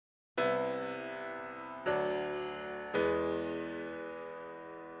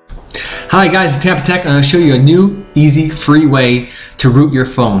Hi guys, it's Tampa Tech, and I'm going to show you a new, easy, free way to root your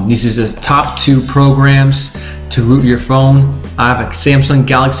phone. These are the top 2 programs to root your phone. I have a Samsung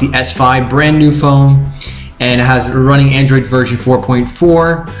Galaxy S5, brand new phone, and it has running Android version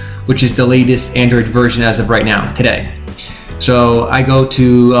 4.4, which is the latest Android version as of right now, today. So I go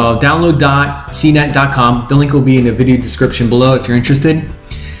to download.cnet.com. The link will be in the video description below if you're interested.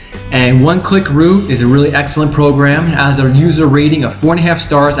 And One-Click Root is a really excellent program. It has a user rating of 4.5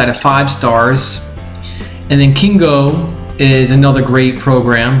 stars out of 5 stars. And then Kingo is another great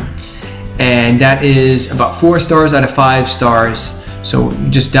program, and that is about 4 stars out of 5 stars. So you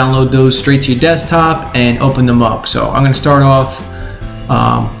just download those straight to your desktop and open them up. So I'm going to start off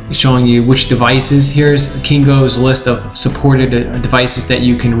showing you which devices. Here's Kingo's list of supported devices that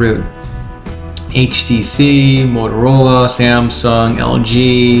you can root. HTC, Motorola, Samsung,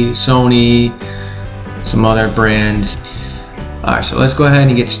 LG, Sony, some other brands. Alright, so let's go ahead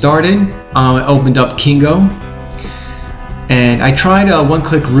and get started. I opened up Kingo, and I tried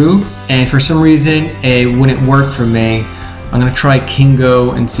One-Click Root, and for some reason it wouldn't work for me. I'm going to try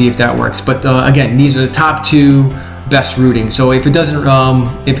Kingo and see if that works. But again, these are the top 2 best rooting. So if it doesn't,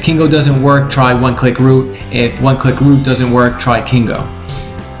 if Kingo doesn't work, try One-Click Root. If One-Click Root doesn't work, try Kingo.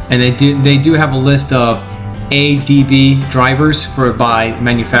 And they do have a list of ADB drivers by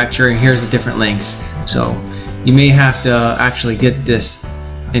manufacturer, and here's the different links. So you may have to actually get this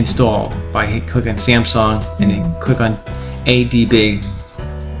installed by clicking Samsung and then click on ADB.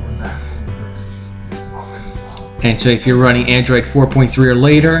 And so if you're running Android 4.3 or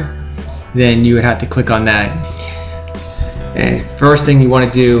later, then you would have to click on that. And first thing you want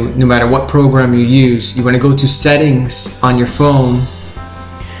to do, no matter what program you use, you want to go to settings on your phone.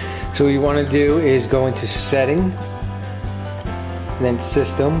 So what you want to do is go into setting, and then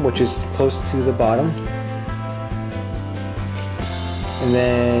system, which is close to the bottom. And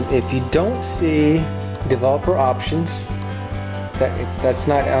then if you don't see developer options, that's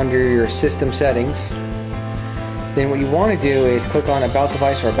not under your system settings, then what you want to do is click on about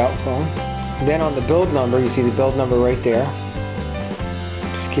device or about phone. And then on the build number, you see the build number right there.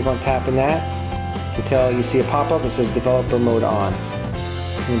 Just keep on tapping that until you see a pop-up that says developer mode on.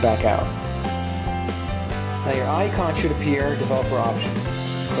 And back out. Now your icon should appear developer options.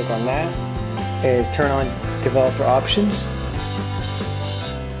 Just click on that. Is turn on developer options.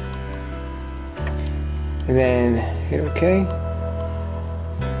 And then hit OK.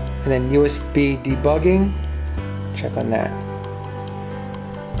 And then USB debugging. Check on that.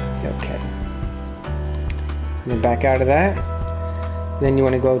 Hit OK. And then back out of that. And then you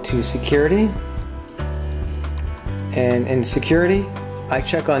want to go to security. And in security, I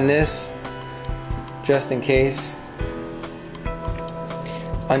check on this just in case.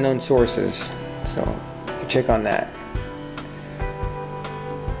 Unknown sources. So you check on that.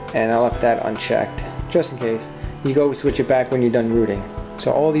 And I left that unchecked just in case. You go switch it back when you're done rooting.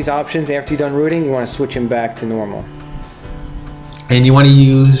 So all these options, after you're done rooting, you want to switch them back to normal. And you want to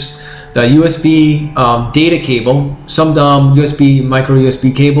use the USB data cable. Some USB, micro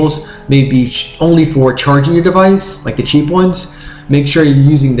USB cables may be only for charging your device, like the cheap ones. Make sure you're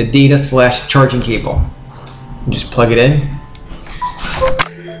using the data/charging cable. You just plug it in.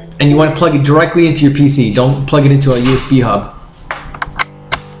 And you want to plug it directly into your PC. Don't plug it into a USB hub.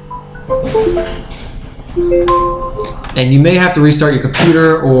 And you may have to restart your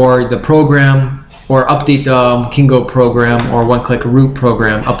computer or the program, or update the Kingo program or One-Click Root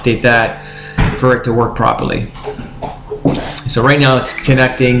program, update that for it to work properly. So right now it's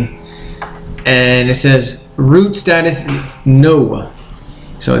connecting, and it says root status no.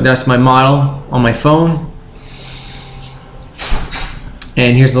 So that's my model on my phone.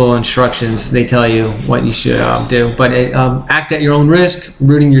 And here's the little instructions. They tell you what you should do. But act at your own risk,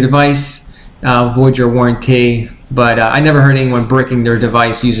 rooting your device, void your warranty. But I never heard anyone bricking their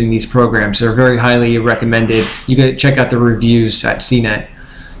device using these programs. They're very highly recommended. You can check out the reviews at CNET.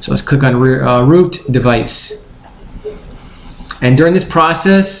 So let's click on root device. And during this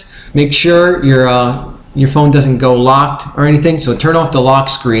process, make sure your phone doesn't go locked or anything. So turn off the lock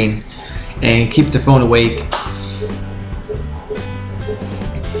screen and keep the phone awake.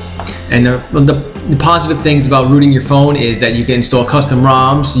 And the positive things about rooting your phone is that you can install custom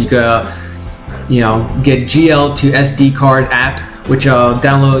ROMs. You can get GL to SD card app, which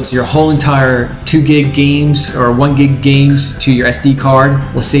downloads your whole entire 2 gig games or 1 gig games to your SD card,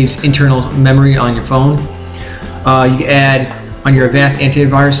 which saves internal memory on your phone. You can add on your advanced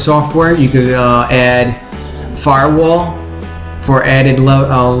antivirus software. You could add firewall for added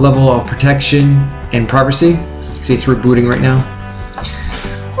level of protection and privacy. See, it's rebooting right now.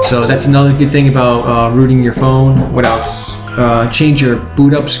 So that's another good thing about rooting your phone. What else? change your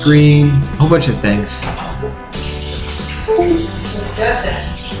boot up screen, a whole bunch of things.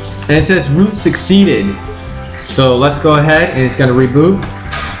 And it says root succeeded. So let's go ahead and it's going to reboot.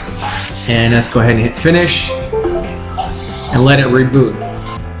 And let's go ahead and hit finish and let it reboot.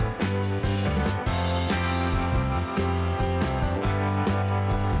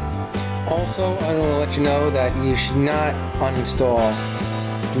 Also, I want to let you know that you should not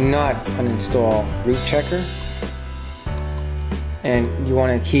do not uninstall root checker. And you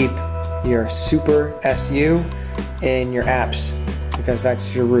want to keep your super SU in your apps because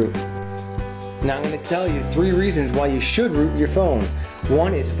that's your root. Now I'm going to tell you 3 reasons why you should root your phone.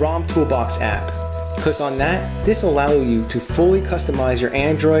 One is ROM Toolbox app. Click on that. This will allow you to fully customize your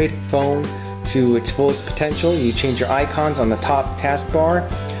Android phone to its fullest potential. You change your icons on the top taskbar,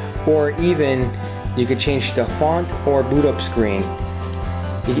 or even you could change the font or boot up screen.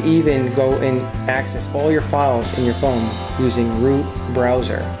 You can even go and access all your files in your phone using root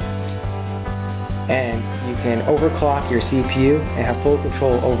browser. And you can overclock your CPU and have full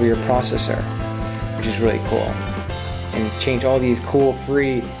control over your processor, which is really cool. And change all these cool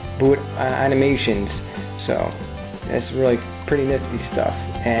free boot animations. So that's really pretty nifty stuff.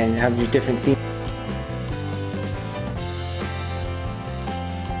 And have your different themes.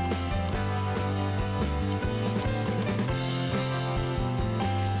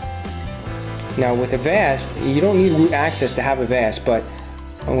 Now with Avast, you don't need root access to have Avast, but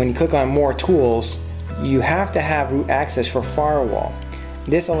when you click on more tools, you have to have root access for firewall.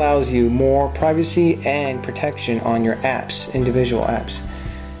 This allows you more privacy and protection on your apps, individual apps.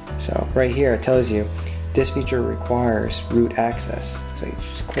 So right here it tells you this feature requires root access. So you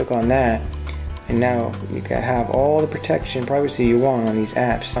just click on that and now you can have all the protection, privacy you want on these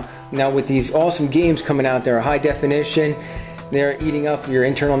apps. Now with these awesome games coming out there, high definition, they're eating up your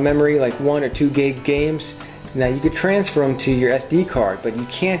internal memory, like 1 or 2 gig games. Now you could transfer them to your SD card, but you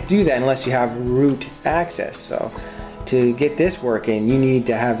can't do that unless you have root access. So to get this working, you need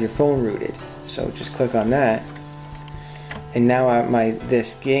to have your phone rooted. So just click on that. And now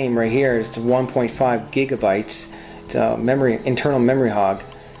this game right here is 1.5 gigabytes. It's a internal memory hog.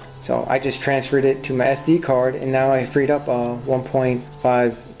 So I just transferred it to my SD card and now I freed up 1.5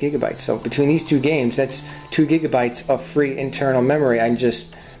 gigabytes. So between these 2 games, that's 2 gigabytes of free internal memory I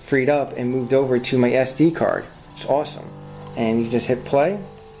just freed up and moved over to my SD card. It's awesome. And you just hit play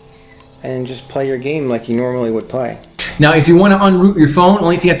and just play your game like you normally would play. Now if you want to unroot your phone,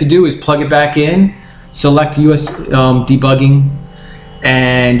 only thing you have to do is plug it back in, select US debugging,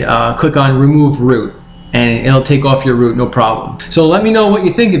 and click on remove root. And it'll take off your root, no problem. So let me know what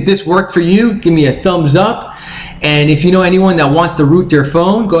you think. If this worked for you, give me a thumbs up. And if you know anyone that wants to root their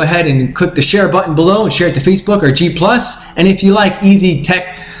phone, go ahead and click the share button below and share it to Facebook or G+. And if you like easy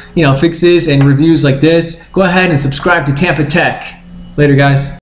tech, fixes and reviews like this, go ahead and subscribe to Tampa Tech. Later, guys.